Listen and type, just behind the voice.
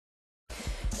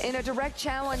In a direct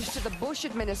challenge to the Bush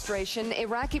administration,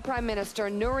 Iraqi Prime Minister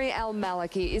Nouri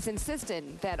al-Maliki is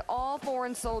insistent that all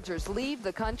foreign soldiers leave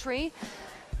the country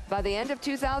by the end of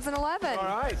 2011. All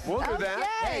right, we'll do that.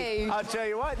 Hey, I'll tell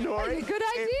you what, Nouri. Hey, good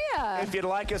idea. If you'd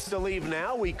like us to leave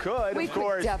now, we could. We of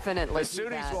course, could definitely as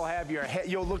soon as we'll have your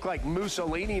head, you'll look like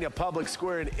Mussolini in a public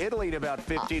square in Italy in about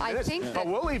 15 minutes. But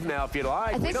we'll leave now if you'd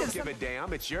like. We don't give a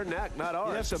damn. It's your neck, not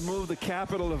ours. You have to move the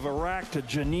capital of Iraq to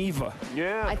Geneva.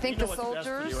 Yeah. I think the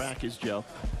soldiers. What's best for the Iraqis, Joe?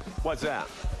 What's that?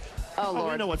 Oh,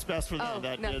 Lord. We know what's best for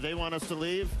them. They want us to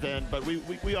leave, but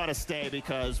we ought to stay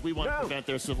because we want to prevent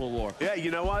their civil war. Yeah,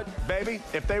 you know what, baby?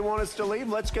 If they want us to leave,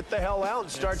 let's get the hell out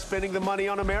and start spending the money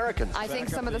on Americans. I think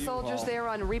some of the soldiers there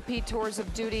on repeat tours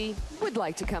of duty would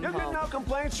like to come home. You'll get no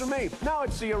complaints from me. No,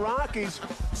 it's the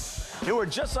Iraqis who are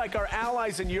just like our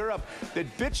allies in Europe that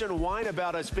bitch and whine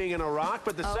about us being in Iraq,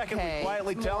 but the second we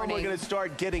quietly tell them we're going to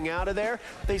start getting out of there,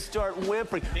 they start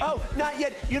whimpering. Oh, not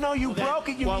yet. You know, you broke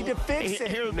it. You need to fix it.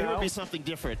 Here would be something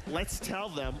different. Let's tell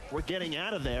them we're getting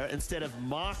out of there instead of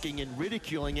mocking and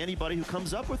ridiculing anybody who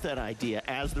comes up with that idea,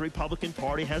 as the Republican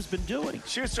Party has been doing.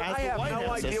 Schuster, I have no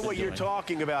idea what you're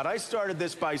talking about. I started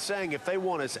this by saying if they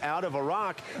want us out of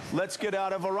Iraq, let's get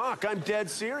out of Iraq. I'm dead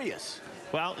serious.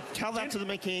 Well, tell that to the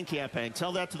McCain campaign.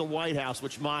 Tell that to the White House,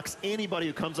 which mocks anybody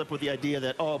who comes up with the idea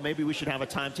that, oh, maybe we should have a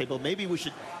timetable. Maybe we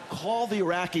should call the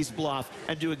Iraqis bluff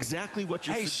and do exactly what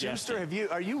you're suggesting. Hey,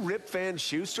 Schuster, are you Rip Van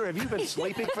Schuster? Have you been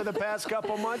sleeping for the past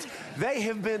couple months? They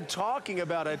have been talking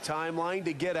about a timeline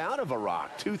to get out of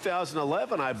Iraq.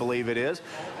 2011, I believe it is.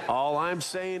 All I'm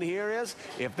saying here is,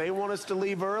 if they want us to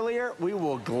leave earlier, we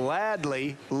will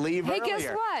gladly leave earlier. Hey, guess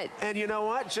what? And you know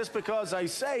what? Just because I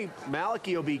say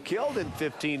Maliki will be killed in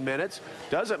 15 minutes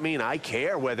doesn't mean I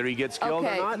care whether he gets killed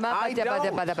or not. I don't.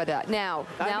 Now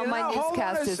my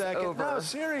newscast is over. No,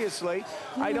 seriously.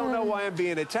 I don't know why I'm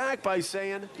being attacked by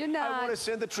saying You're not. I want to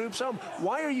send the troops home.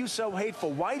 Why are you so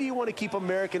hateful? Why do you want to keep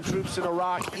American troops in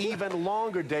Iraq even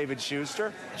longer, David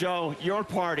Schuster? Joe, your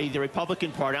party, the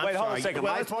Republican Party. Wait, hold on a second.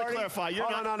 Well, my party? clarify.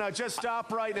 No. Just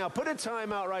stop right now. Put a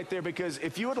timeout right there, because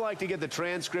if you would like to get the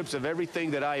transcripts of everything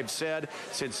that I have said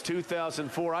since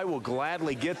 2004, I will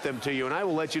gladly get them to you. And I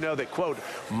will let you know that, quote,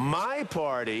 my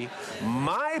party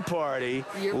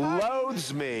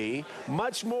loathes me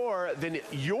much more than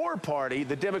your party,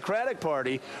 the Democratic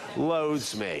Party,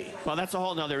 loathes me. Well, that's a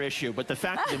whole other issue. But the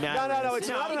fact of the matter No, it's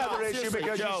not another issue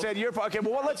because Joe, you said your party. Okay,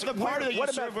 well, let's... The party that you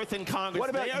serve with in Congress, what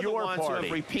about they are your the ones party? who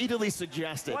have repeatedly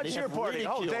suggested. What's your party?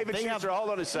 Oh, David Schuster, hold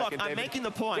on a second, Look, I'm making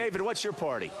the point. David, what's your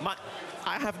party?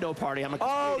 I have no party. I'm a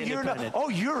complete independent.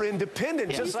 You're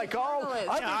independent, just like all other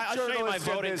I'll show you my journalists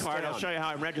in voting this card. town. I'll show you how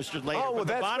I'm registered later. Oh, well,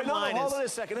 but the bottom line hold is... on a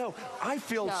second. No, I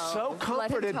feel so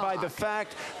comforted by the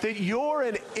fact that you're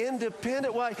an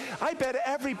independent. Why, I bet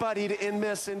everybody at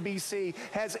MSNBC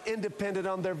has independent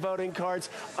on their voting cards.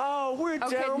 Oh, we're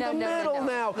down the middle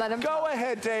now. Go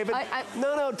ahead, David.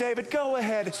 No, David, go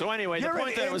ahead. So anyway, you're the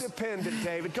point an independent,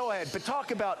 David. Go ahead, but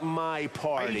talk about my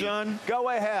party. Are you done? Go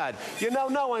ahead.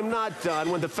 No, I'm not done.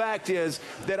 When the fact is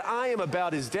that I am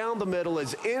about as down the middle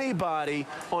as anybody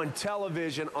on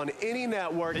television, on any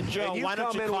network. And Joe, you why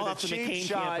don't you call with up a the cheap McCain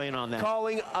shot, campaign on that?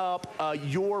 calling up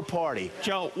your party.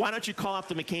 Joe, why don't you call up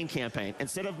the McCain campaign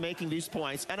instead of making these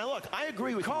points? And look, I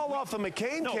agree with you. Call off the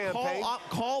McCain campaign?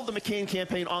 Call the McCain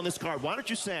campaign on this card. Why don't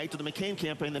you say to the McCain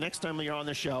campaign the next time you're on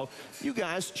the show, you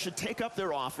guys should take up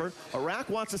their offer. Iraq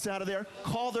wants us out of there.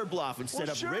 Call their bluff instead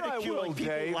of ridiculing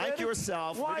people David. like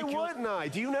yourself. Why wouldn't I?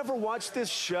 Do you never watch this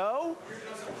show?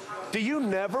 Do you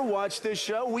never watch this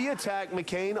show? We attack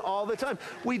McCain all the time.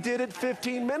 We did it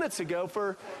 15 minutes ago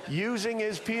for using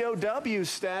his POW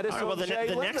status on Jay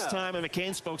Leno. The next time a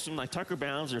McCain spokesman like Tucker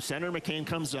Bounds or Senator McCain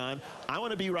comes on, I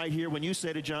want to be right here when you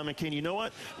say to John McCain, you know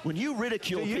what? When you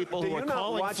ridicule people who are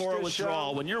calling for a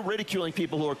withdrawal, when you're ridiculing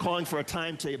people who are calling for a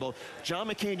timetable, John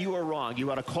McCain, you are wrong.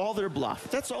 You ought to call their bluff.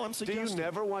 That's all I'm suggesting. Do you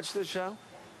never watch this show?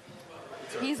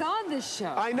 He's on this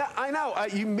show. I know.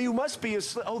 You must be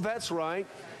asleep. Oh, that's right.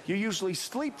 You usually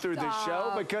sleep through this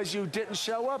show because you didn't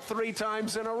show up 3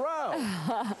 times in a row.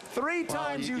 3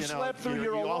 times you slept through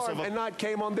your alarm and not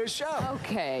came on this show.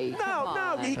 Okay.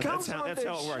 No, he comes on this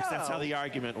show. That's how it works. That's how the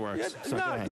argument works. So go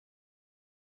ahead.